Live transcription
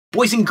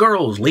Boys and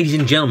girls, ladies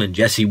and gentlemen,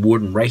 Jesse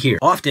Warden right here.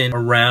 Often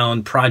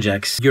around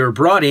projects, you're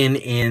brought in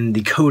and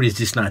the code is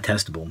just not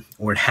testable,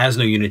 or it has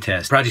no unit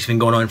test. The project's been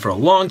going on for a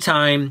long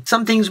time.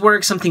 Some things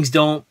work, some things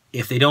don't.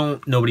 If they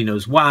don't, nobody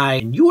knows why.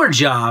 And your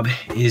job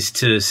is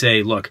to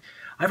say, look,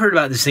 I've heard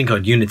about this thing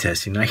called unit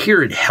testing. I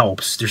hear it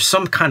helps. There's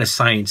some kind of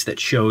science that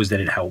shows that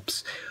it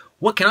helps.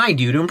 What can I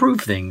do to improve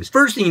things?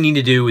 First thing you need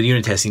to do with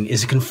unit testing is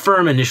to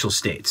confirm initial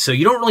states. So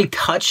you don't really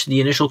touch the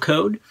initial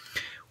code.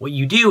 What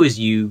you do is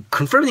you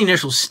confirm the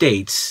initial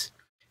states,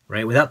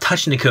 right, without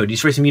touching the code. You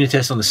just write some unit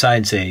tests on the side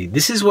and say,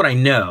 this is what I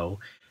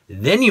know.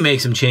 Then you make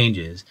some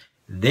changes.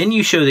 Then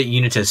you show that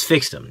unit tests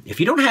fixed them.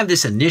 If you don't have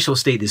this initial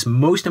state, this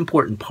most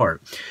important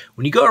part,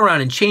 when you go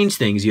around and change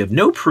things, you have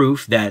no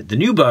proof that the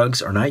new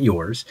bugs are not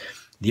yours.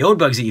 The old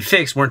bugs that you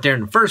fixed weren't there in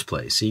the first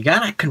place. So you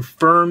gotta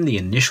confirm the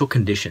initial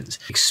conditions,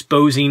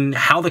 exposing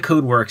how the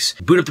code works.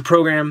 Boot up the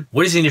program.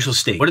 What is the initial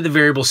state? What are the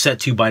variables set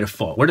to by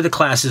default? What do the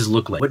classes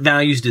look like? What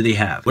values do they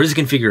have? What is the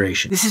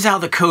configuration? This is how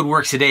the code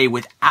works today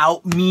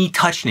without me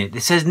touching it.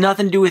 This has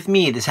nothing to do with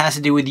me. This has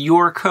to do with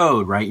your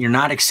code, right? You're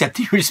not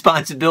accepting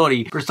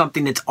responsibility for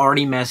something that's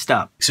already messed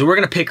up. So we're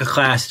gonna pick a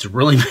class that's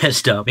really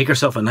messed up, make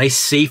ourselves a nice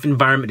safe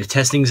environment to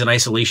test things in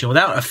isolation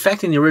without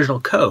affecting the original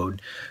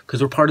code,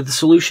 because we're part of the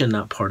solution,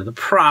 not part of the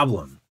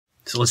problem.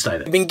 So let's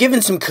dive in. You've been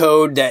given some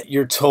code that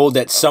you're told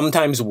that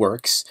sometimes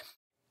works,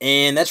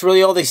 and that's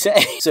really all they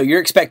say. So you're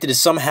expected to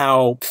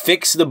somehow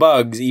fix the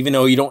bugs, even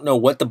though you don't know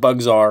what the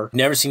bugs are,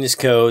 never seen this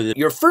code.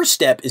 Your first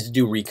step is to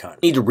do recon.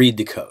 You need to read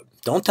the code.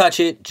 Don't touch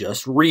it,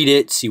 just read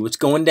it, see what's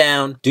going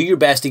down. Do your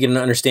best to get an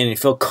understanding and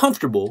feel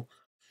comfortable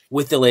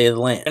with the lay of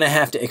the land. You're gonna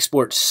have to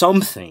export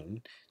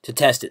something to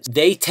test it.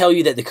 They tell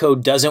you that the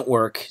code doesn't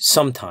work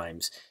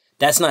sometimes.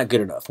 That's not good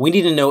enough. We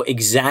need to know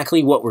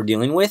exactly what we're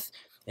dealing with,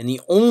 and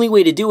the only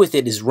way to do with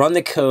it is run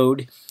the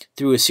code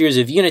through a series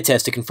of unit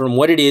tests to confirm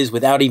what it is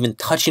without even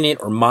touching it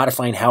or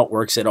modifying how it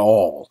works at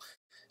all.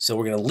 So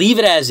we're going to leave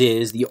it as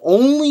is. The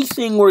only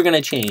thing we're going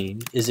to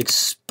change is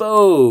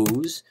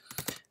expose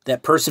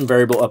that person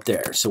variable up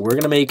there. So we're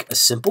going to make a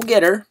simple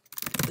getter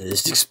that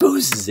just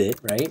exposes it,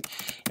 right?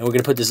 And we're going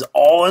to put this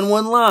all in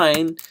one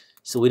line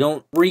so we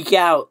don't freak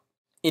out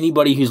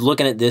anybody who's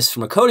looking at this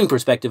from a coding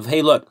perspective.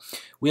 Hey, look,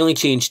 we only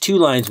changed 2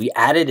 lines. We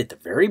added at the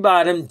very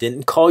bottom,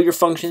 didn't call your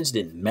functions,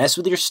 didn't mess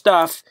with your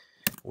stuff.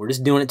 We're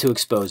just doing it to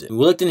expose it. We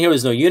looked in here,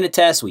 there's no unit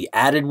test. We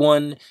added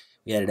one.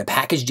 We added a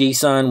package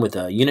JSON with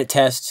a unit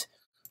test,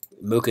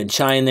 Mocha and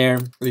Chai in there.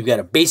 We've got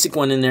a basic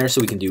one in there so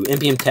we can do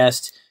npm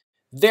test,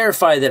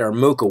 verify that our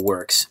Mocha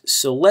works.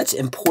 So let's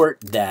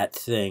import that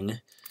thing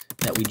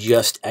that we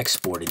just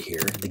exported here,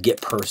 the get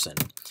person.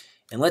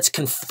 And let's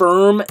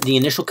confirm the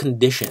initial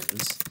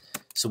conditions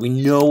so we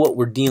know what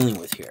we're dealing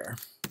with here,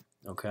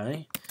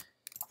 okay?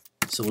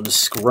 So we'll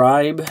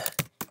describe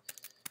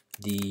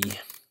the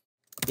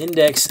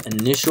index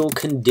initial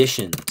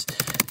conditions.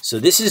 So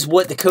this is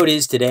what the code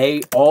is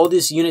today. All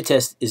this unit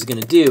test is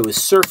gonna do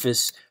is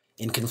surface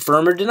and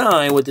confirm or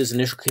deny what those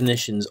initial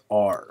conditions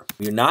are.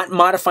 We're not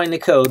modifying the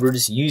code, we're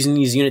just using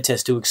these unit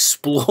tests to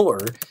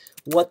explore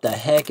what the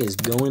heck is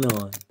going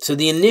on. So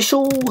the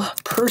initial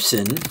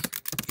person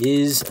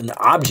is an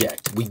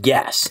object, we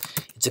guess.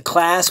 It's a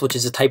class, which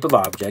is a type of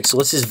object, so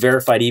let's just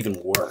verify it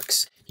even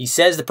works. He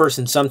says the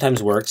person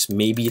sometimes works,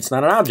 maybe it's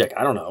not an object,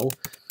 I don't know.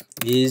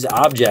 Is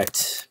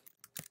object.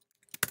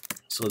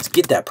 So let's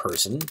get that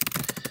person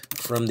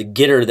from the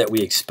getter that we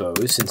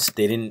exposed. Since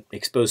they didn't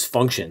expose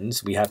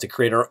functions, we have to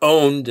create our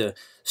own to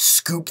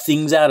scoop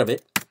things out of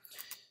it.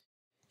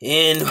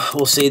 And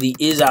we'll say the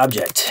is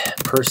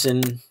object,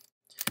 person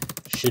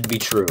should be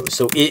true.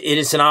 So it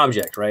is an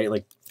object, right?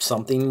 Like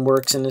something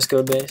works in this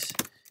code base.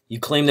 You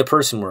claim the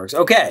person works.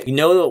 Okay, you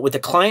know what the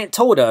client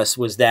told us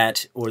was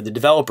that, or the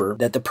developer,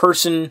 that the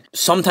person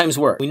sometimes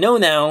works. We know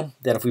now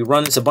that if we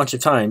run this a bunch of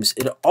times,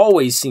 it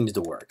always seems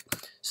to work.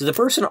 So the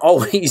person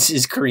always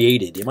is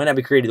created. It might not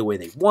be created the way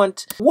they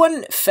want.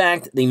 One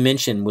fact they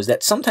mentioned was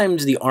that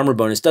sometimes the armor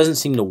bonus doesn't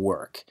seem to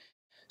work.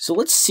 So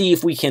let's see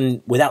if we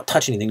can, without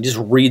touching anything, just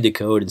read the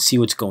code and see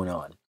what's going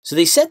on. So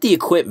they set the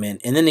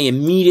equipment, and then they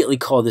immediately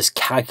call this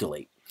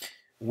calculate,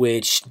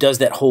 which does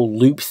that whole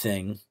loop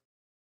thing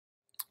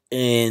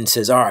and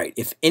says, all right,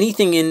 if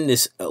anything in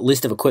this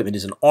list of equipment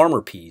is an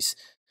armor piece,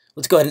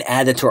 let's go ahead and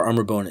add that to our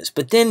armor bonus.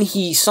 But then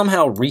he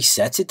somehow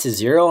resets it to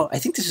 0. I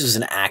think this was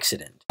an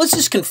accident. Let's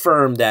just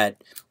confirm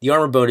that the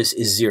armor bonus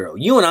is 0.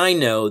 You and I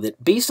know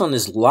that based on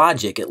this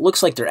logic, it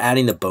looks like they're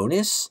adding the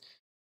bonus,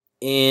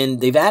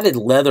 and they've added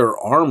leather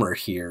armor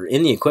here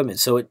in the equipment.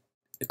 So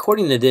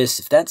according to this,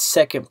 if that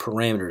second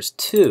parameter is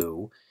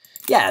 2,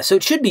 yeah, so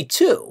it should be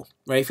 2,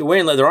 right? If you're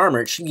wearing leather armor,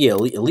 it should get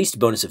at least a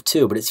bonus of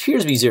 2, but it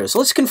appears to be 0. So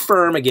let's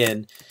confirm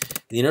again,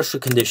 the initial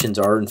conditions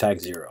are in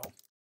fact 0.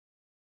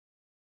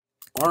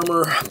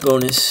 Armor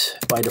bonus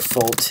by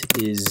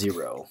default is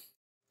 0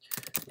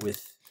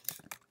 with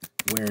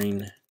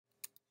wearing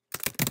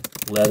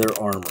leather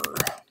armor.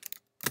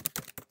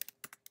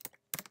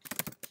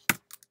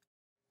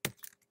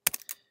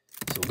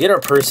 So we'll get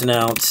our person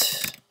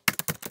out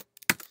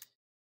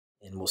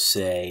and we'll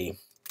say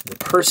the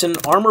person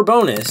armor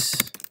bonus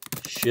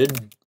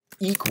should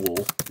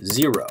equal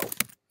 0.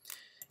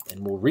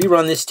 And we'll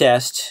rerun this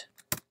test.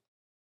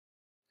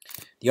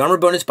 The armor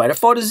bonus by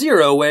default is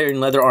 0 wearing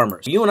leather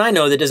armor. So you and I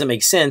know that doesn't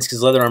make sense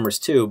because leather armor is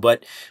 2,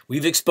 but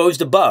we've exposed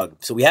a bug.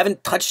 So we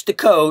haven't touched the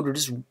code, we're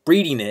just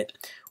reading it.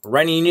 We're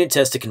writing a unit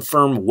test to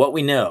confirm what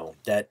we know,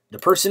 that the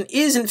person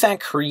is in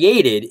fact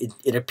created.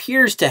 It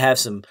appears to have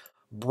some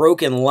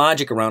broken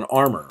logic around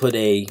armor.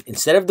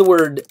 Instead of the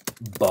word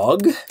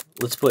bug,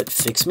 let's put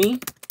fix me.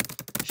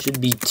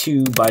 Should be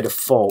 2 by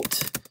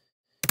default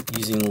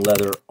using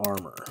leather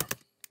armor.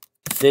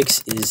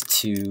 Fix is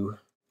to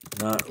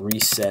not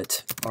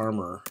reset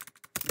armor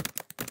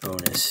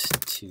bonus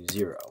to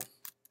 0.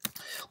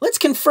 Let's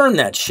confirm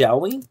that, shall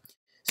we?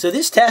 So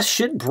this test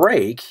should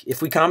break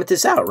if we comment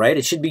this out, right?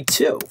 It should be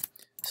 2.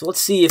 So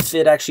let's see if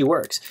it actually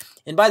works.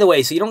 And by the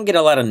way, so you don't get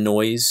a lot of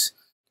noise,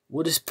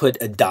 we'll just put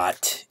a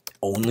dot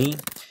only.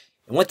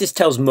 And what this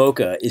tells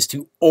Mocha is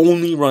to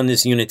only run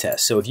this unit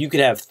test. So if you could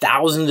have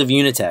thousands of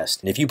unit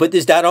tests, and if you put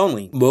this dot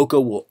only,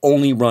 Mocha will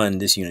only run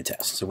this unit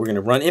test. So we're going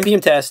to run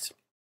npm test.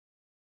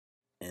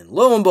 And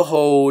lo and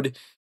behold,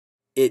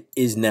 it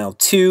is now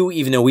 2,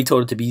 even though we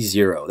told it to be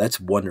 0. That's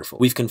wonderful.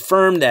 We've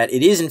confirmed that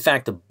it is in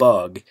fact a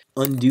bug.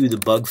 Undo the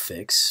bug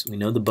fix. We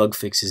know the bug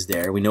fix is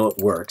there. We know it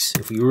works.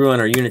 If we run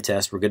our unit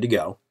test, we're good to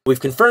go. We've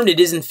confirmed it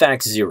is in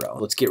fact 0.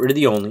 Let's get rid of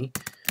the only.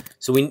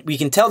 So we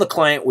can tell the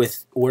client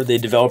or the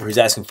developer who's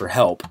asking for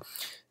help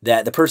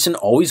that the person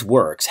always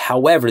works.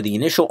 However, the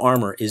initial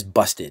armor is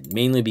busted,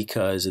 mainly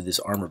because of this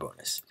armor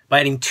bonus.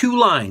 By adding 2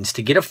 lines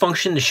to get a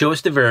function to show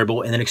us the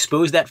variable and then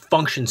expose that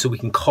function so we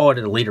can call it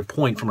at a later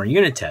point from our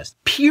unit test,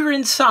 peer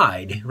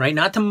inside, right?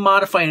 Not to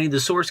modify any of the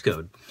source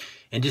code.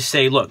 And just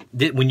say, look,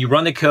 when you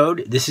run the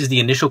code, this is the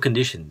initial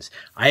conditions.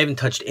 I haven't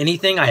touched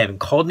anything. I haven't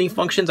called any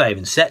functions. I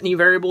haven't set any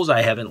variables.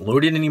 I haven't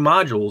loaded any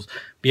modules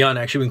beyond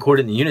actually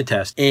recorded in the unit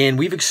test. And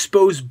we've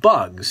exposed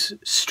bugs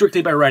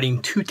strictly by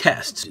writing 2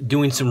 tests,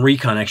 doing some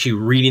recon, actually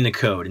reading the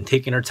code and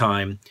taking our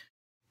time,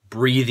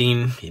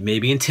 breathing. It may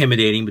be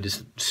intimidating, but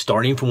just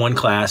starting from one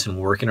class and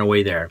working our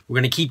way there.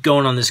 We're going to keep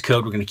going on this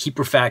code. We're going to keep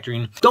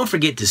refactoring. Don't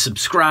forget to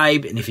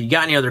subscribe. And if you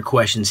got any other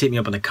questions, hit me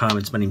up in the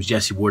comments. My name is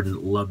Jesse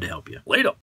Warden. Love to help you. Later.